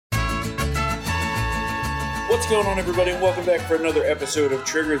What's going on, everybody, and welcome back for another episode of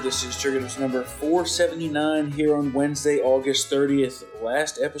Trigger. This is Trigger Tips number 479 here on Wednesday, August 30th.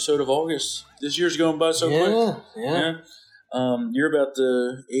 Last episode of August. This year's going by so quick. Yeah. You're about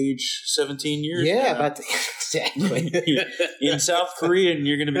to age 17 years. Yeah, about to, exactly. In South Korea, and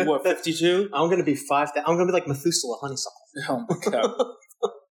you're going to be, what, 52? I'm going to be 5. I'm going to be like Methuselah Honeysuckle. Oh, my God.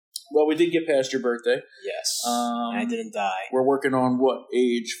 Well, we did get past your birthday. Yes. And I didn't die. We're working on, what,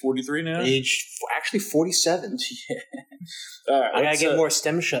 age 43 now? Actually 47. Yeah. All right, I got to get more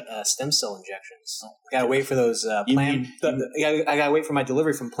stem cell injections. I got to wait for those I got to wait for my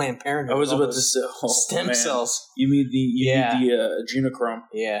delivery from Planned Parenthood. I was about to say, stem cells. You need the adrenochrome.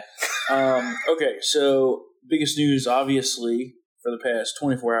 Yeah. Okay, so biggest news, obviously, for the past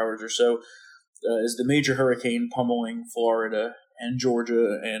 24 hours or so, is the major hurricane pummeling Florida and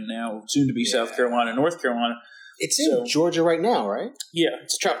Georgia, and now soon to be South Carolina and North Carolina. It's in Georgia right now, right? Yeah.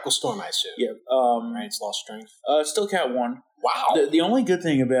 It's a tropical storm, I assume. Yeah. Right, it's lost strength. Still Cat 1. Wow. The only good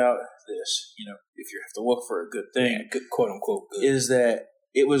thing about this, if you have to look for a good thing, good, quote unquote good, is that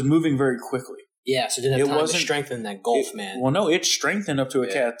it was moving very quickly. Yeah, so it didn't have time to strengthen that Gulf, man. Well, no, it's strengthened up to a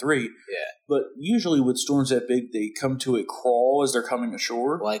Cat 3. Yeah. But usually with storms that big, they come to a crawl as they're coming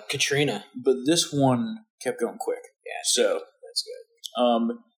ashore. Like Katrina. But this one kept going quick. Yeah, so that's good.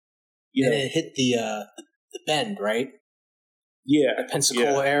 And it hit the bend, right? Yeah. The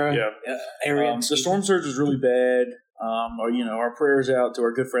Pensacola area. The storm surge was really bad. Our prayers out to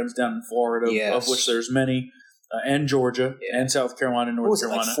our good friends down in Florida, of which there's many, and Georgia, and South Carolina, and North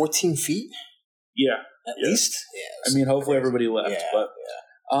Carolina. Like 14 feet? Yeah. At least? Yeah. Hopefully everybody left.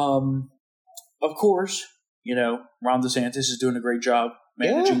 Of course, Ron DeSantis is doing a great job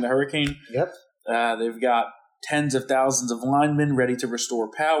managing the hurricane. Yep. They've got tens of thousands of linemen ready to restore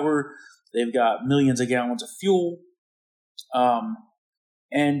power. They've got millions of gallons of fuel.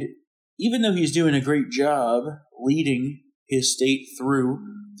 And even though he's doing a great job leading his state through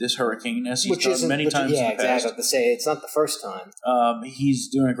this hurricane, as he's done many times in the past. Yeah, exactly. I was about to say, it's not the first time. He's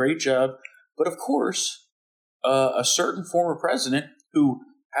doing a great job. But of course, a certain former president who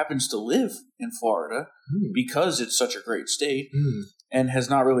happens to live in Florida because it's such a great state and has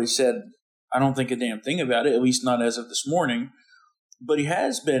not really said, I don't think a damn thing about it, at least not as of this morning. But he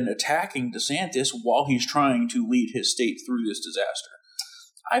has been attacking DeSantis while he's trying to lead his state through this disaster.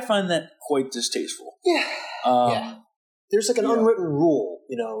 I find that quite distasteful. Yeah. There's like an unwritten rule,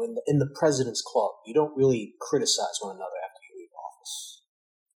 in the president's club. You don't really criticize one another after you leave office.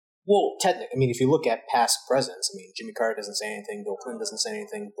 Well, technically, if you look at past presidents, Jimmy Carter doesn't say anything, Bill Clinton doesn't say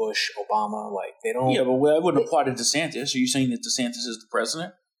anything, Bush, Obama, they don't. Yeah, but that wouldn't apply to DeSantis. Are you saying that DeSantis is the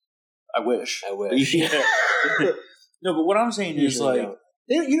president? I wish. Yeah. No, but what I'm saying is, you don't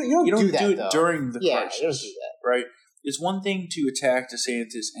do it though. during the crisis. You don't do that. Right? It's one thing to attack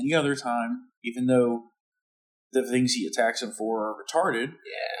DeSantis any other time, even though the things he attacks him for are retarded.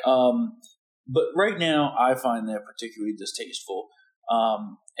 Yeah. But right now, I find that particularly distasteful.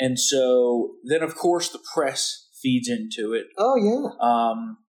 And so then, of course, the press feeds into it. Oh,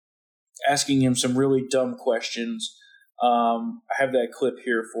 yeah. Asking him some really dumb questions. I have that clip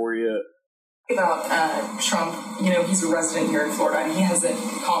here for you. About Trump, he's a resident here in Florida, and he hasn't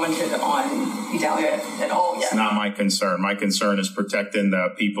commented on Idalia at all yet. It's not my concern. My concern is protecting the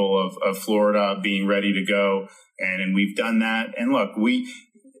people of Florida, being ready to go, and we've done that. And look,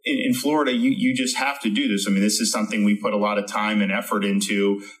 in Florida, you just have to do this. This is something we put a lot of time and effort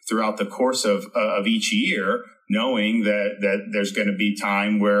into throughout the course of each year, knowing that there's going to be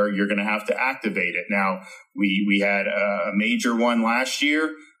time where you're going to have to activate it. Now, we had a major one last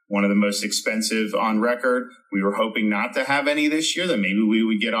year, one of the most expensive on record. We were hoping not to have any this year, that maybe we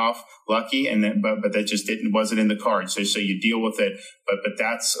would get off lucky, but that just wasn't in the cards. So you deal with it. But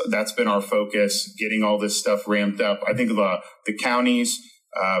that's been our focus, getting all this stuff ramped up. I think the counties,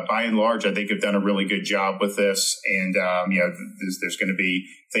 by and large, I think have done a really good job with this. And, there's going to be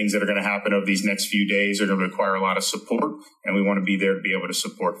things that are going to happen over these next few days that are going to require a lot of support. And we want to be there to be able to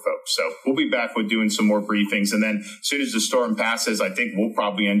support folks. So we'll be back with doing some more briefings. And then as soon as the storm passes, I think we'll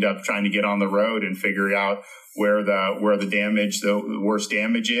probably end up trying to get on the road and figure out where the worst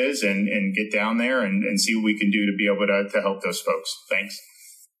damage is and get down there and see what we can do to be able to help those folks. Thanks.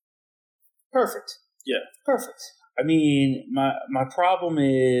 Perfect. Yeah. Perfect. My problem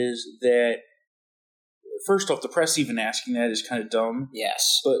is that, first off, the press even asking that is kind of dumb.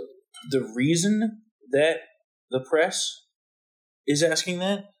 Yes. But the reason that the press is asking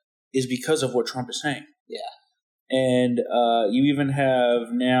that is because of what Trump is saying. Yeah. And you even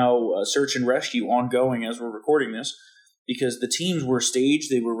have now search and rescue ongoing as we're recording this, because the teams were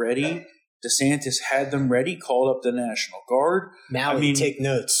staged, they were ready DeSantis had them ready, called up the National Guard. Now take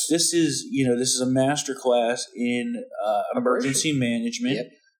notes. This is a master class in emergency management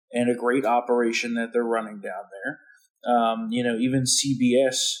and a great operation that they're running down there. Even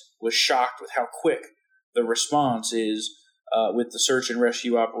CBS was shocked with how quick the response is with the search and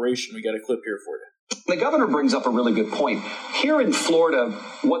rescue operation. We got a clip here for you. The governor brings up a really good point. Here in Florida,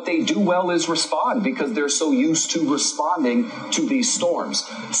 what they do well is respond because they're so used to responding to these storms.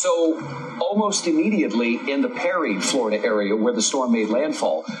 So almost immediately in the Perry, Florida area where the storm made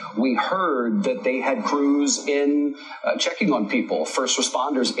landfall, we heard that they had crews in checking on people, first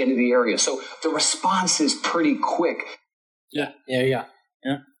responders into the area. So the response is pretty quick. Yeah.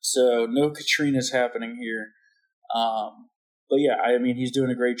 So no Katrina's happening here. But yeah, I mean, he's doing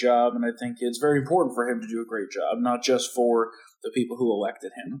a great job, and I think it's very important for him to do a great job, not just for the people who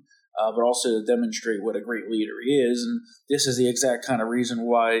elected him, but also to demonstrate what a great leader he is. And this is the exact kind of reason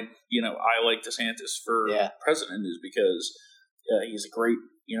why, I like DeSantis for president, is because he's a great,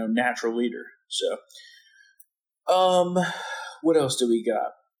 natural leader. So, what else do we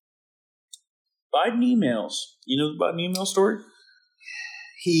got? Biden emails. You know the Biden email story?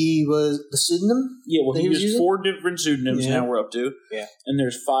 He was the pseudonym? Yeah, well, he used 4 different pseudonyms now we're up to. Yeah. And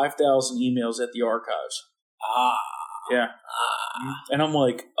there's 5,000 emails at the archives. Yeah. And I'm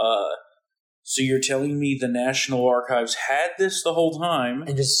like, so you're telling me the National Archives had this the whole time?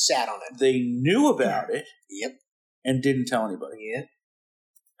 And just sat on it. They knew about it. Yep. And didn't tell anybody. Yep.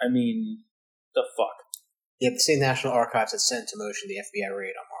 I mean, the fuck? Yeah, the same National Archives that sent into motion the FBI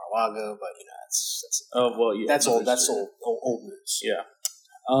raid on Mar-a-Lago, but, that's That's old news. Yeah.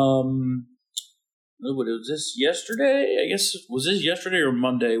 What was this yesterday? I guess was this yesterday or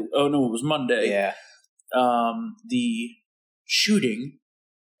Monday? Oh no, it was Monday. Yeah. The shooting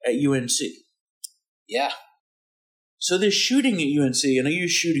at UNC. Yeah. So this shooting at UNC, and I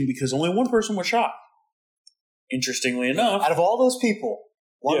use shooting because only one person was shot. Interestingly enough, out of all those people,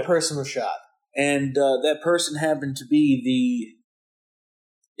 one person was shot, and that person happened to be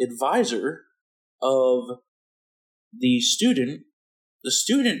the advisor of the student. The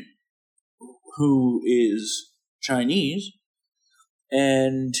student who is Chinese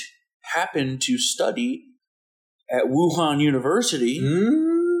and happened to study at Wuhan University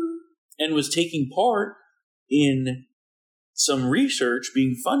and was taking part in some research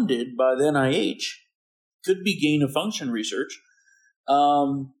being funded by the NIH. Could be gain-of-function research.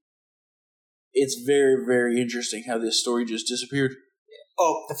 It's very, very interesting how this story just disappeared.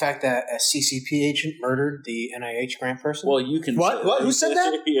 Oh, the fact that a CCP agent murdered the NIH grant person? Well, you can... What? Who said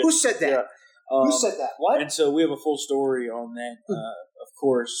that? Yeah. Who said that? Yeah. Who said that? What? And so we have a full story on that. Of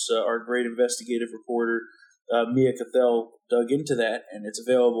course, our great investigative reporter, Mia Cathell, dug into that, and it's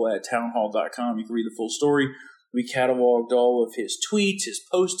available at townhall.com. You can read the full story. We cataloged all of his tweets, his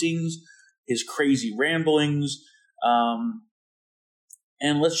postings, his crazy ramblings,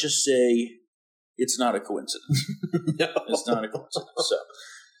 and let's just say... it's not a coincidence. No. It's not a coincidence. So,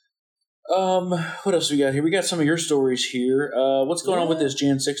 what else we got here? We got some of your stories here. What's going on with this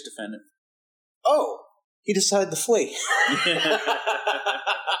Jan 6 defendant? Oh, he decided to flee.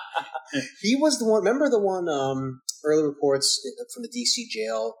 He was the one. Remember the one? Early reports from the DC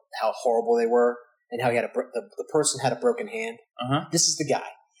jail, how horrible they were, and how he had the person had a broken hand. This is the guy,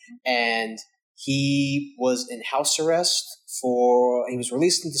 and he was in house arrest he was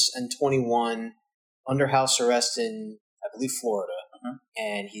released in 21. Under house arrest in, I believe, Florida,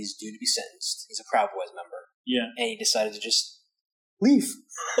 and he's due to be sentenced. He's a Proud Boys member. Yeah. And he decided to just leave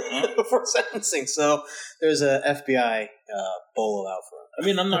before sentencing. So there's a FBI bolo out for him. I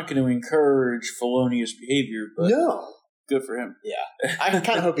mean, I'm not going to encourage felonious behavior, but no. Good for him. Yeah. I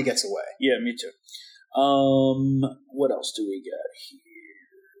kind of hope he gets away. Yeah, me too. What else do we got here?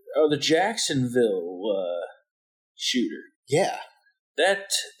 Oh, the Jacksonville shooter. Yeah.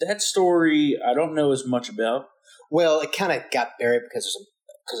 That story I don't know as much about. Well, it kind of got buried because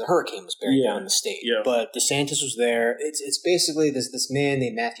a hurricane was buried down in the state. Yeah. But DeSantis was there. It's basically this man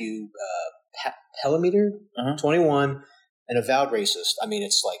named Matthew Pellmeter, 21, an avowed racist. I mean,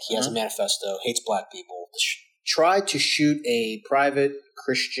 it's like he has a manifesto, hates black people. Tried to shoot a private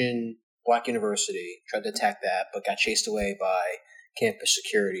Christian black university. Tried to attack that, but got chased away by campus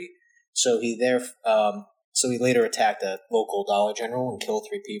security. So he later attacked a local Dollar General and killed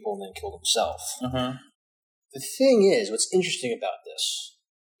 3 people and then killed himself. The thing is, what's interesting about this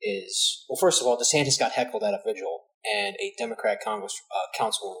is, well, first of all, DeSantis got heckled at a vigil, and a Democrat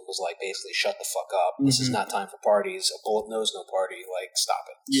councilwoman was like, basically, shut the fuck up. This is not time for parties. A bullet knows no party. Like, stop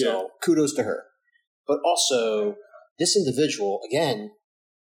it. Yeah. So, kudos to her. But also, this individual, again,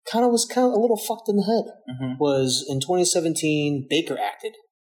 was a little fucked in the head. Was in 2017, Baker acted.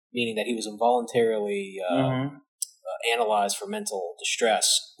 meaning that he was involuntarily analyzed for mental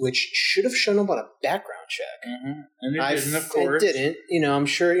distress, which should have shown up on a background check. And it didn't, of course. It didn't. I'm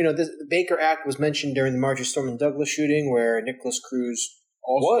sure, the Baker Act was mentioned during the Marjorie Stoneman Douglas shooting, where Nicholas Cruz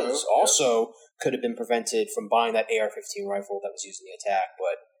also could have been prevented from buying that AR-15 rifle that was used in the attack,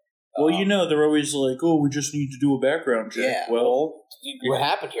 but... they're always like, we just need to do a background check. Yeah, well, what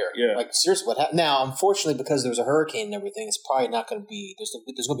happened here? Yeah. Like, seriously, what happened? Now, unfortunately, because there was a hurricane and everything, it's probably not going to be, there's going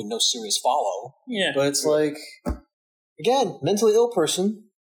to be no serious follow. Yeah. But it's like, again, mentally ill person.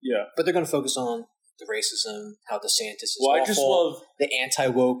 Yeah. But they're going to focus on the racism, how DeSantis is awful. I just love the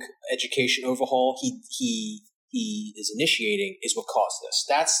anti-woke education overhaul he is initiating is what caused this.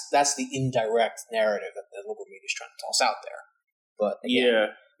 That's the indirect narrative that the liberal media is trying to toss out there. But again,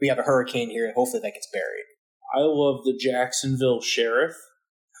 we have a hurricane here. Hopefully that gets buried. I love the Jacksonville sheriff.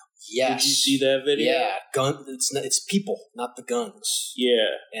 Yes. Did you see that video? Yeah. It's people, not the guns.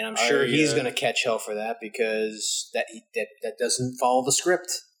 Yeah. And I'm sure he's going to catch hell for that because that doesn't follow the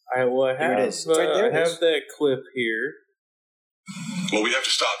script. Here it is. It's right there. I have that clip here. Well, we have to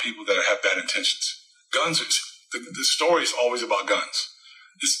stop people that have bad intentions. Guns, the story is always about guns.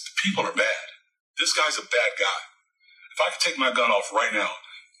 People are bad. This guy's a bad guy. If I could take my gun off right now,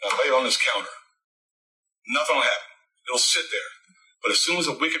 and lay it on this counter, nothing will happen. It'll sit there. But as soon as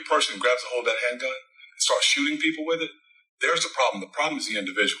a wicked person grabs a hold of that handgun and starts shooting people with it, there's the problem. The problem is the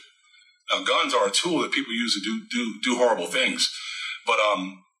individual. Now, guns are a tool that people use to do horrible things, but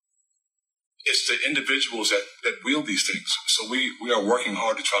it's the individuals that wield these things. So we are working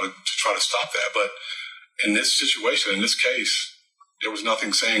hard to try to stop that. But in this situation, in this case, there was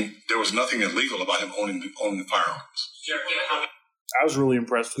nothing illegal about him owning the firearms. I was really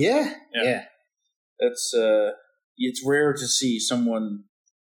impressed with that. Yeah. That's it's rare to see someone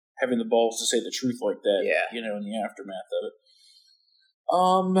having the balls to say the truth like that. Yeah. In the aftermath of it.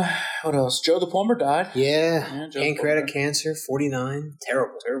 What else? Joe the plumber died. Yeah. Pancreatic cancer, 49.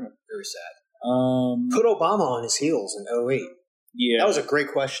 Terrible. Very sad. Put Obama on his heels in 2008. Yeah. That was a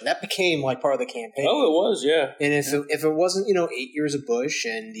great question. That became like part of the campaign. Oh, it was, yeah. And if it wasn't, 8 years of Bush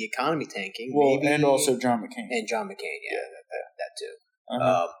and the economy tanking, and also John McCain. And John McCain, that too.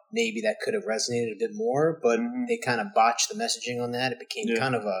 Maybe that could have resonated a bit more, but they kind of botched the messaging on that. It became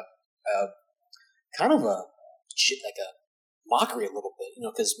kind of a mockery a little bit,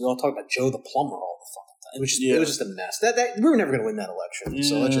 because we all talk about Joe the plumber all the fucking time. It was just a mess. That we were never going to win that election,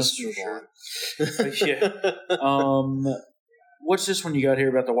 so let's just move on. What's this one you got here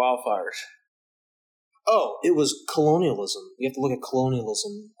about the wildfires? Oh, it was colonialism. You have to look at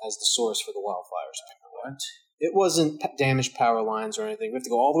colonialism as the source for the wildfires. What? It wasn't damaged power lines or anything. We have to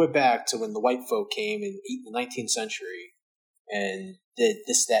go all the way back to when the white folk came in the 19th century and did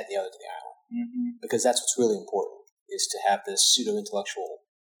this, that, and the other to the island. Because that's what's really important, is to have this pseudo-intellectual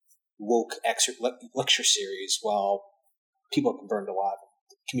woke lecture series while people have been burned alive and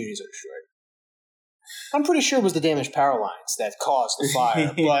communities are destroyed. I'm pretty sure it was the damaged power lines that caused the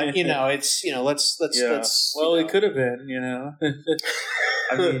fire, but let's. Well, it could have been,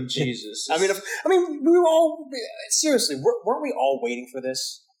 I mean, Jesus. I mean, we were all seriously. Weren't we all waiting for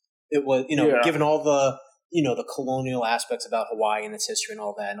this? It was, given all the, the colonial aspects about Hawaii and its history and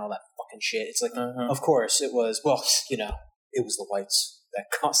all that fucking shit. It's like, of course, it was. Well, it was the whites that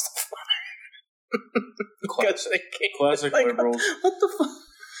caused the fire. Classic liberals. What the fuck?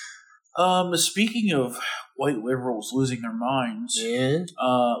 Speaking of white liberals losing their minds,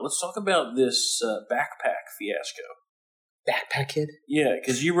 let's talk about this backpack fiasco. Backpack kid? Yeah,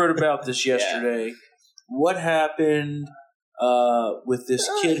 because you wrote about this yesterday. Yeah. What happened with this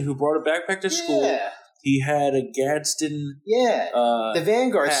kid who brought a backpack to school? Yeah. He had a Gadsden the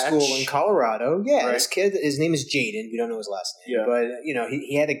Vanguard patch. School in Colorado. Yeah, right. This kid, his name is Jaden. We don't know his last name. Yeah. But,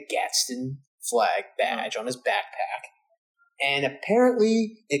 he had a Gadsden flag badge on his backpack. And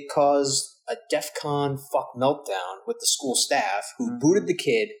apparently it caused a DEFCON fuck meltdown with the school staff who booted the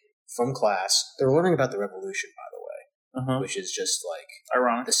kid from class. They were learning about the revolution, by the way, which is just like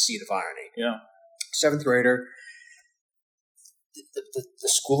ironic, the seed of irony. Yeah. 7th grader. The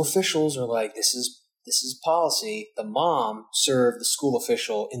school officials are like, this is policy. The mom served the school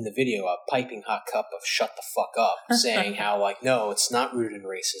official in the video a piping hot cup of shut the fuck up, saying how no, it's not rooted in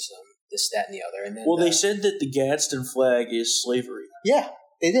racism. This, that, and the other. And then, they said that the Gadsden flag is slavery. Yeah,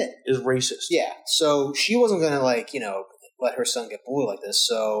 they did. Is racist. Yeah, so she wasn't going to, let her son get bullied like this.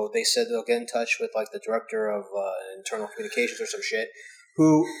 So they said they'll get in touch with, the director of internal communications or some shit,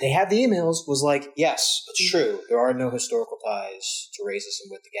 who they had the emails, was like, yes, it's true. There are no historical ties to racism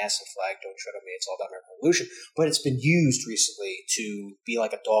with the Gadsden flag. Don't tread on me. It's all about American Revolution. But it's been used recently to be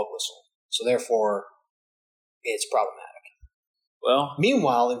like a dog whistle. So therefore, it's problematic. Well,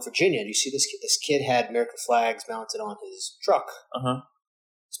 meanwhile, in Virginia, do you see this kid? This kid had American flags mounted on his truck.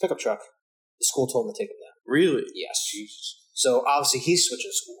 His pickup truck. The school told him to take them down. Really? Yes. Jesus. So obviously he's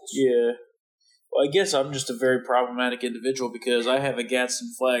switching schools. Yeah. Well, I guess I'm just a very problematic individual because I have a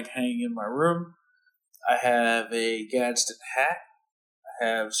Gadsden flag hanging in my room. I have a Gadsden hat. I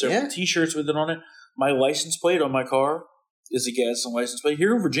have several T-shirts with it on it. My license plate on my car is a Gadsden license plate.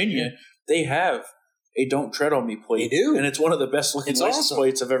 Here in Virginia, they have a "Don't Tread on Me" plate. They do, and it's one of the best looking license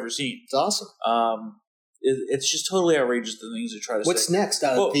plates I've ever seen. It's awesome. It's just totally outrageous the things they try to say. What's next?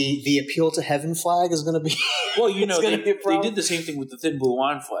 The appeal to heaven flag is going to be. Well, they did the same thing with the thin blue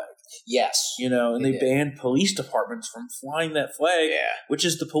line flag. Yes, and they banned police departments from flying that flag, which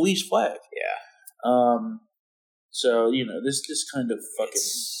is the police flag. Yeah. So this kind of fucking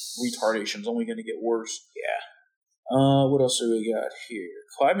retardation is only going to get worse. Yeah. What else do we got here?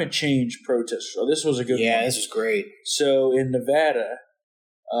 Climate change protesters. Oh, this was a good one. Yeah, this was great. So in Nevada,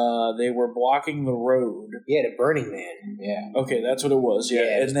 they were blocking the road. Yeah, the Burning Man. Yeah. Okay, that's what it was.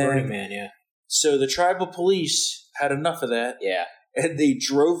 Yeah, and then Burning Man. Yeah. So the tribal police had enough of that. Yeah. And they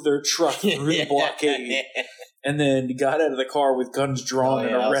drove their truck through the blockade, and then got out of the car with guns drawn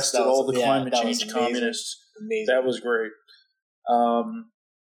and arrested all the climate change communists. Amazing. That was great.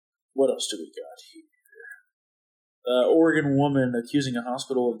 What else do we got here? Oregon woman accusing a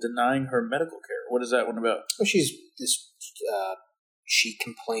hospital of denying her medical care. What is that one about? Well, she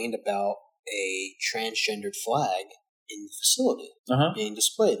complained about a transgendered flag in the facility being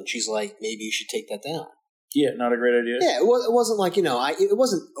displayed, and she's like, maybe you should take that down. Yeah, not a great idea. Yeah, it wasn't like, it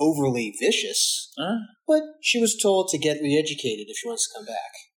wasn't overly vicious, but she was told to get re-educated if she wants to come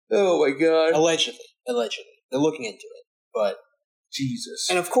back. Oh my God. Allegedly. They're looking into it, but... Jesus.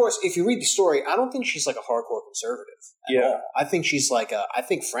 And of course, if you read the story, I don't think she's like a hardcore conservative at all. I think she's like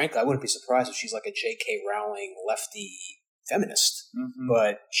frankly, I wouldn't be surprised if she's like a J.K. Rowling lefty feminist. Mm-hmm.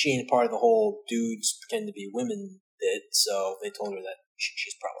 But she ain't part of the whole dudes pretend to be women bit, so they told her that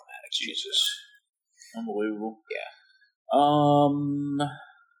she's problematic. Jesus. Unbelievable. Yeah.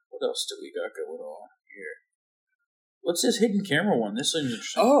 What else do we got going on here? What's this hidden camera one? This seems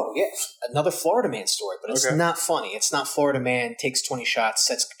interesting. Oh, yes. Another Florida man story, but it's not funny. It's not Florida man takes 20 shots,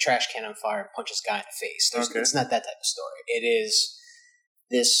 sets a trash can on fire, and punches a guy in the face. It's not that type of story. It is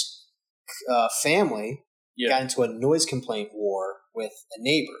this family got into a noise complaint war with a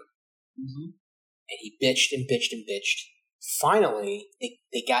neighbor. Mm-hmm. And he bitched and bitched and bitched. Finally,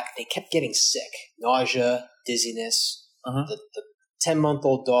 they kept getting sick. Nausea, dizziness. The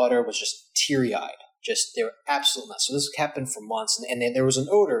 10-month-old daughter was just teary-eyed. They were absolutely nuts. So this happened for months, and then there was an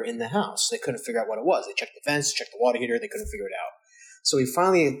odor in the house. They couldn't figure out what it was. They checked the vents, checked the water heater. They couldn't figure it out. So he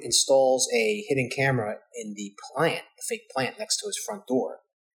finally installs a hidden camera in the fake plant next to his front door.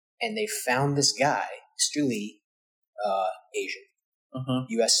 And they found this guy, Mr. Lee, Asian,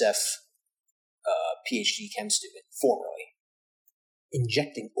 USF PhD chem student, formerly,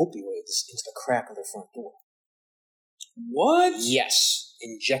 injecting opioids into the crack of their front door. What? Yes.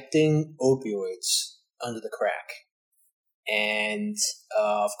 Injecting opioids under the crack. And,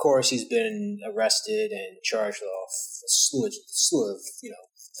 of course, he's been arrested and charged with a slew of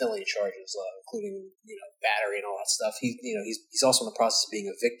felony charges, including, battery and all that stuff. He's also in the process of being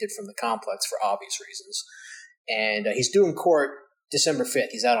evicted from the complex for obvious reasons. And he's due in court December 5th.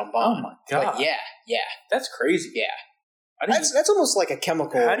 He's out on bond. Oh, my God. But yeah. That's crazy. Yeah. That's almost like a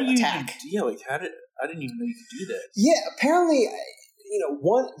chemical attack. I didn't even know you could do that. Yeah, apparently...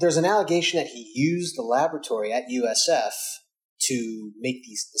 there's an allegation that he used the laboratory at USF to make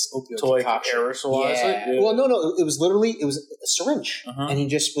this opioid concoction. Aerosolize it? Yeah. Well, no, it was a syringe, and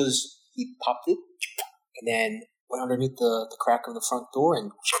he popped it, and then went underneath the crack of the front door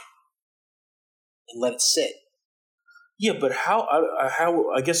and let it sit. Yeah, but how?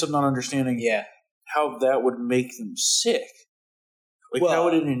 I guess I'm not understanding. Yeah. How that would make them sick? How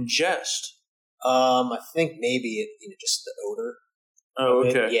would it ingest? I think maybe just the odor. Oh,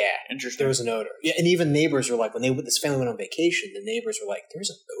 okay. Yeah. Interesting. There was an odor. Yeah, and even neighbors were like, when this family went on vacation, the neighbors were like, there's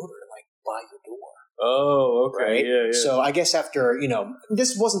an odor, by your door. Oh, okay. Right? Yeah. So I guess after,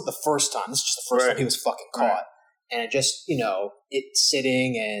 this wasn't the first time. This is just the first time he was fucking caught. Right. And it just, it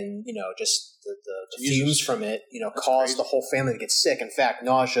sitting and, just the fumes from it, caused crazy. The whole family to get sick. In fact,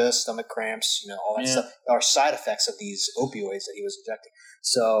 nausea, stomach cramps, all that stuff are side effects of these opioids that he was injecting.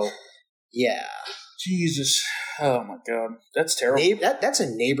 So, yeah. Jesus. Oh, my God. That's terrible. That's a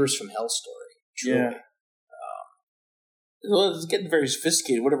Neighbors from Hell story. Truly. Yeah. Well, it's getting very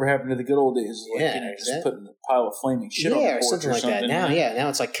sophisticated. Whatever happened to the good old days? Just putting a pile of flaming shit on the porch or something like that. Now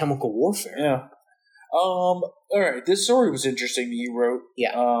it's like chemical warfare. Yeah. All right. This story was interesting that you wrote.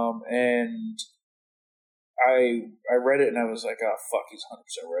 Yeah. And I read it and I was like, oh, fuck, he's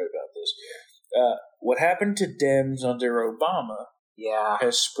 100% right about this. What happened to Dems under Obama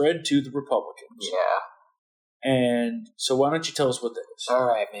has spread to the Republicans. Yeah. And so why don't you tell us what that is? All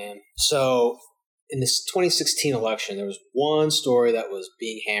right, man. So in this 2016 election, there was one story that was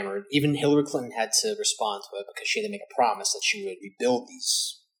being hammered. Even Hillary Clinton had to respond to it because she had to make a promise that she would rebuild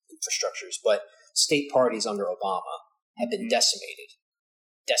these infrastructures. But state parties under Obama have been decimated.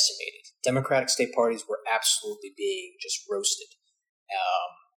 Democratic state parties were absolutely being just roasted,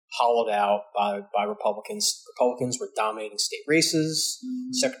 hollowed out by Republicans. Republicans were dominating state races,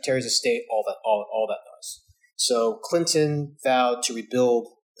 secretaries of state, all that noise. So Clinton vowed to rebuild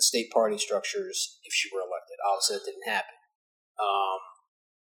the state party structures if she were elected. Obviously, that didn't happen.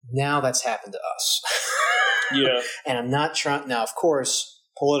 Now that's happened to us. Yeah. And I'm not trying. Now, of course,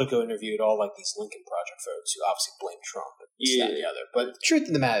 Politico interviewed all like these Lincoln Project folks who obviously blame Trump and this, that, and the other. But the truth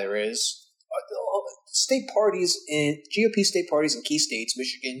of the matter is, state parties and GOP state parties in key states,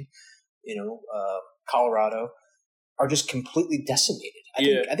 Michigan, Colorado, are just completely decimated.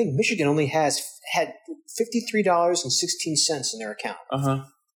 I think Michigan only had $53.16 in their account.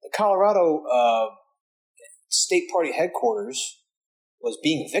 The Colorado state party headquarters was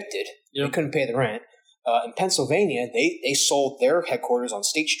being evicted. They couldn't pay the rent. In Pennsylvania, they sold their headquarters on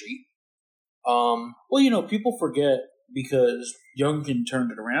State Street. Well, people forget because Youngkin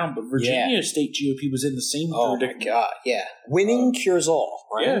turned it around, but Virginia state GOP was in the same predicament. Oh, my God, yeah. Winning cures all,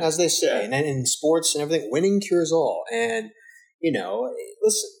 right? Yeah. As they say. Yeah. And then in sports and everything, winning cures all. And,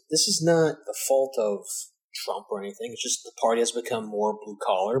 listen, this is not the fault of Trump or anything. It's just the party has become more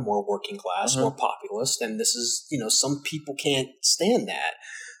blue-collar, more working class, more populist. And this is, some people can't stand that.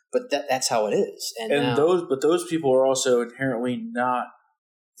 But that's how it is. And those people are also inherently not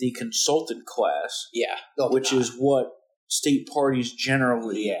the consultant class. Yeah. Which is what state parties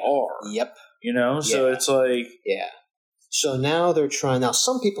generally are. Yep. So it's like... Yeah. So now they're trying... Now,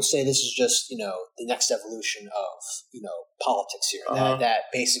 some people say this is just, the next evolution of, politics here.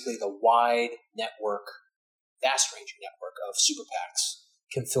 That basically the wide network, vast-ranging network of super PACs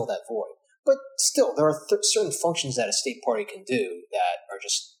can fill that void. But still, there are certain functions that a state party can do that are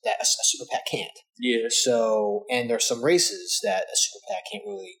just that a super PAC can't. Yeah. So, and there's some races that a super PAC can't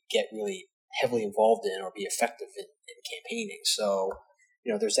really get really heavily involved in or be effective in campaigning. So,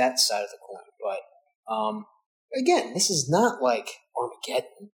 there's that side of the coin. But again, this is not like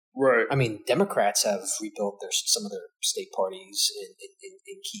Armageddon. Right. I mean, Democrats have rebuilt some of their state parties in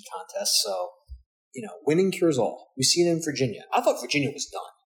key contests. So, winning cures all. We've seen it in Virginia. I thought Virginia was done.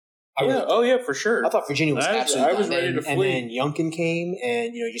 For sure. I thought Virginia was absolutely done. Ready to flee. And then Youngkin came,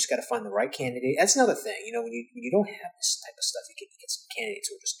 and you just got to find the right candidate. That's another thing. When you don't have this type of stuff, you get some candidates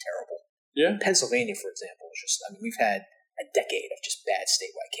who are just terrible. Yeah. Pennsylvania, for example, is just. We've had a decade of just bad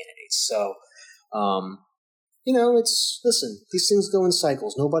statewide candidates. So, listen. These things go in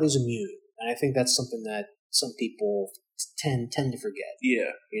cycles. Nobody's immune, and I think that's something that some people tend to forget.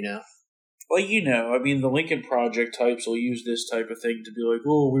 Yeah. Well, the Lincoln Project types will use this type of thing to be like,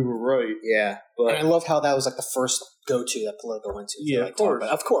 oh, we were right. Yeah. But and I love how that was like the first go-to that Politico went to. Yeah, of course.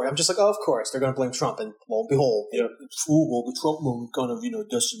 Of course. I'm just like, of course. They're going to blame Trump. And lo and behold, the Trump movement kind of,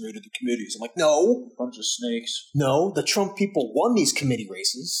 decimated the committees. I'm like, no. Bunch of snakes. No, the Trump people won these committee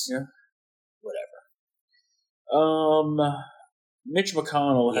races. Yeah. Whatever. Mitch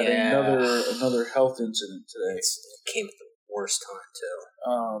McConnell had another health incident today. It came at the worst time, too.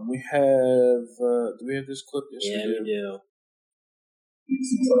 We have, do we have this clip? Yes, we do.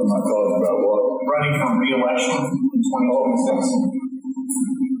 Some of my thoughts about running for re-election in 2026.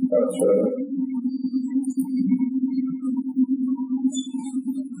 That's right.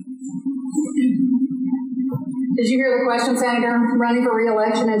 Did you hear the question, Senator? Running for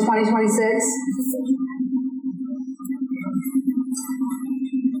re-election in 2026?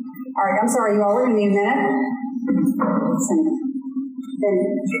 All right, I'm sorry, you all were going to need a minute.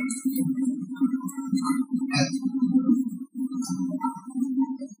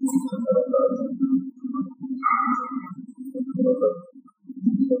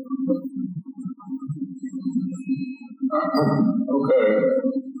 Okay.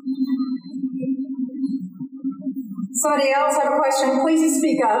 Somebody else have a question? Please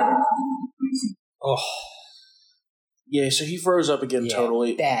speak up. Oh. Yeah, so he froze up again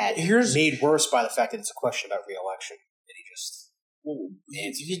totally. Bad. Made worse by the fact that it's a question about re-election. And he just... Well,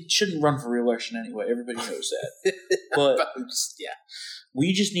 he shouldn't run for re-election anyway. Everybody knows that. But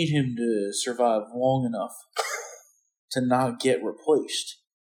we just need him to survive long enough to not get replaced.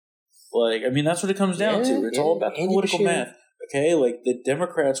 That's what it comes down to. It's all about the political math. Okay? The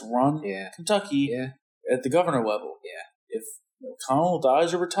Democrats run Kentucky at the governor level. Yeah. If McConnell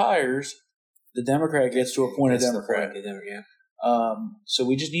dies or retires, the Democrat gets to appoint a Democrat. Yeah. So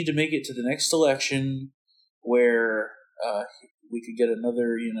we just need to make it to the next election where we could get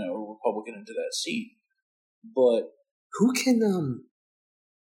another, Republican into that seat. But who can?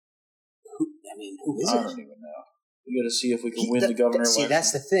 Who is it? I don't even know. We got to see if we can win the governor election. See,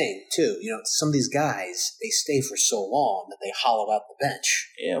 that's the thing too. Some of these guys, they stay for so long that they hollow out the bench.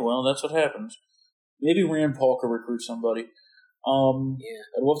 Yeah, well, that's what happens. Maybe Rand Paul could recruit somebody.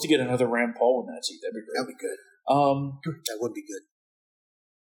 I'd love to get another Rand Paul in that seat. That'd be great. That'd be good. That would be good.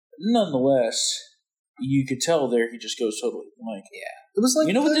 Nonetheless, you could tell there he just goes totally blank. Yeah. It was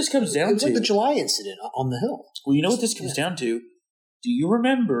like what this comes down to? It was like the July incident on the Hill. Well, you know what this comes down to? Do you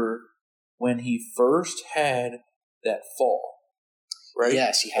remember when he first had that fall? Right?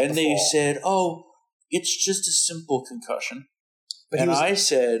 Yes, he had and the fall. they said, "Oh, it's just a simple concussion." But I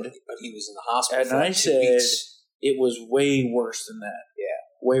said, "But he was in the hospital." And I said, "It was way worse than that." Yeah,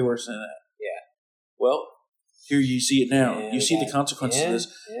 way worse than that. Yeah. Well, here you see it now. Yeah, you see the consequences of this.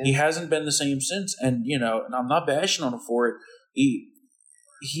 Yeah. He hasn't been the same since, and and I'm not bashing on him for it.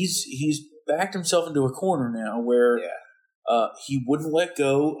 He's backed himself into a corner now where he wouldn't let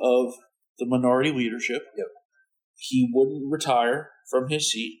go of the minority leadership. Yep. He wouldn't retire from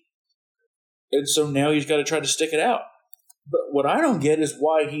his seat. And so now he's got to try to stick it out. But what I don't get is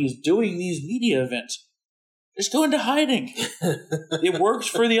why he's doing these media events. Just go into hiding. It works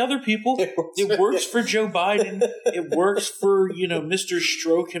for the other people. It works for Joe Biden. It works for, Mr.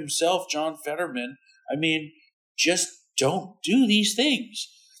 Stroke himself, John Fetterman. I mean, just don't do these things.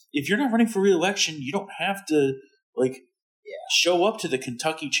 If you're not running for re-election, you don't have to, show up to the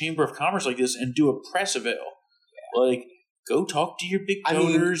Kentucky Chamber of Commerce like this and do a press avail. Yeah. Go talk to your big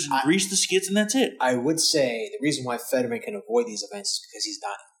donors and grease the skids, and that's it. I would say the reason why Fetterman can avoid these events is because he's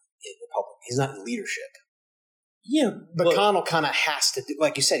not in Republican. He's not in leadership. Yeah, McConnell kind of has to do,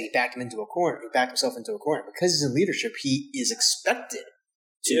 like you said, he backed him into a corner. He backed himself into a corner because he's in leadership. He is expected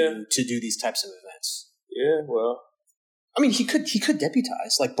to do these types of events. Yeah, well, I mean, he could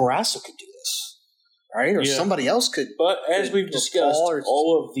deputize, like Barrasso could do this, right? Or somebody else could. But as we've discussed,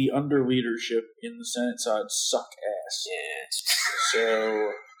 all of the under leadership in the Senate side suck ass. Yeah.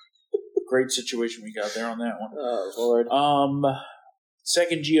 So great situation we got there on that one. Oh Lord.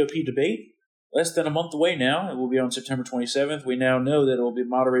 Second GOP debate. Less than a month away now. It will be on September 27th. We now know that it will be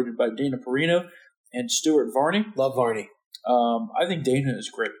moderated by Dana Perino and Stuart Varney. Love Varney. I think Dana is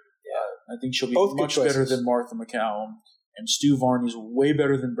great. Yeah. I think she'll be much better than Martha McCallum. And Stu Varney's way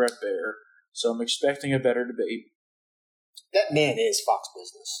better than Brett Baer. So I'm expecting a better debate. That man is Fox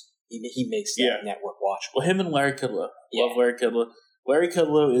Business. He makes that network watchable. Well, him and Larry Kudlow. Love Larry Kudlow. Larry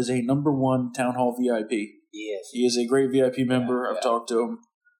Kudlow is a #1 Town Hall VIP. He is. He is a great VIP member. I've talked to him.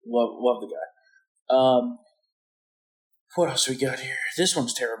 Love the guy. What else we got here? This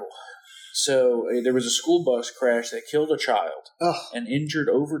one's terrible. So there was a school bus crash that killed a child and injured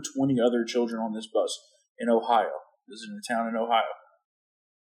over 20 other children on this bus in Ohio. This is in a town in Ohio.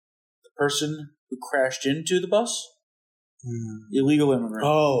 The person who crashed into the bus, illegal immigrant.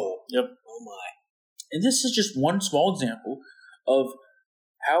 Oh. Yep. Oh my. And this is just one small example of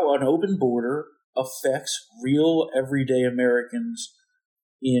how an open border affects real everyday Americans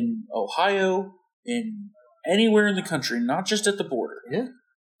in Ohio, in anywhere in the country, not just at the border. Yeah.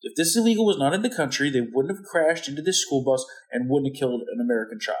 If this illegal was not in the country, they wouldn't have crashed into this school bus and wouldn't have killed an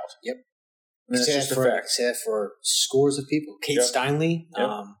American child. Yep. And that's just a fact. Say that for scores of people. Kate Steinle. Yep.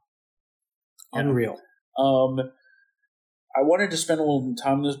 Unreal. I wanted to spend a little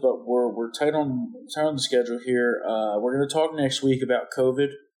time on this, but we're tight on the schedule here. We're going to talk next week about COVID,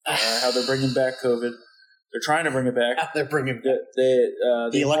 how they're bringing back COVID. They're trying to bring it back. They're bringing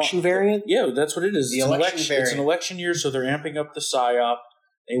the election variant? Yeah, that's what it is. It's an election year, so they're amping up the PSYOP.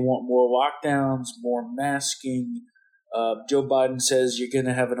 They want more lockdowns, more masking. Joe Biden says you're going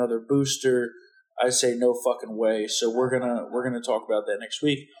to have another booster. I say no fucking way. So we're gonna talk about that next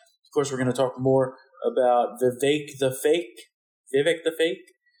week. Of course, we're going to talk more about Vivek the Fake.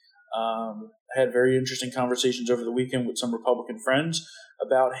 I had very interesting conversations over the weekend with some Republican friends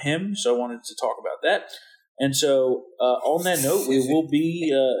about him, so I wanted to talk about that. And so, on that note, we will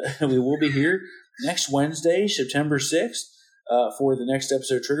be here next Wednesday, September 6th, for the next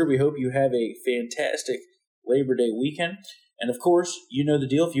episode of Trigger. We hope you have a fantastic Labor Day weekend. And of course, you know the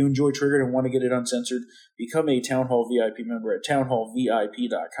deal. If you enjoy Triggered and want to get it uncensored, become a Town Hall VIP member at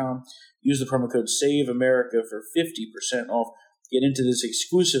townhallvip.com. Use the promo code SAVEAmerica for 50% off. Get into this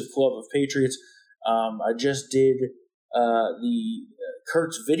exclusive club of patriots. I just did the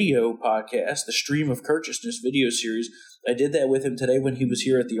Kurt's video podcast, the Stream of Courteousness video series. I did that with him today when he was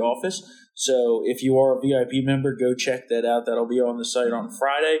here at the office. So if you are a VIP member, go check that out. That'll be on the site on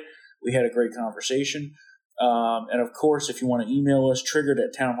Friday. We had a great conversation. And of course, if you want to email us,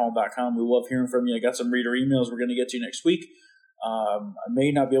 triggered@townhall.com. We love hearing from you. I got some reader emails we're going to get to next week. I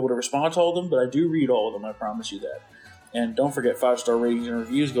may not be able to respond to all of them, but I do read all of them. I promise you that. And don't forget, 5-star ratings and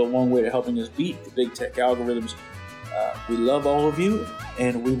reviews go a long way to helping us beat the big tech algorithms. We love all of you,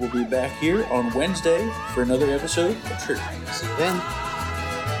 and we will be back here on Wednesday for another episode of Triggered. See you then.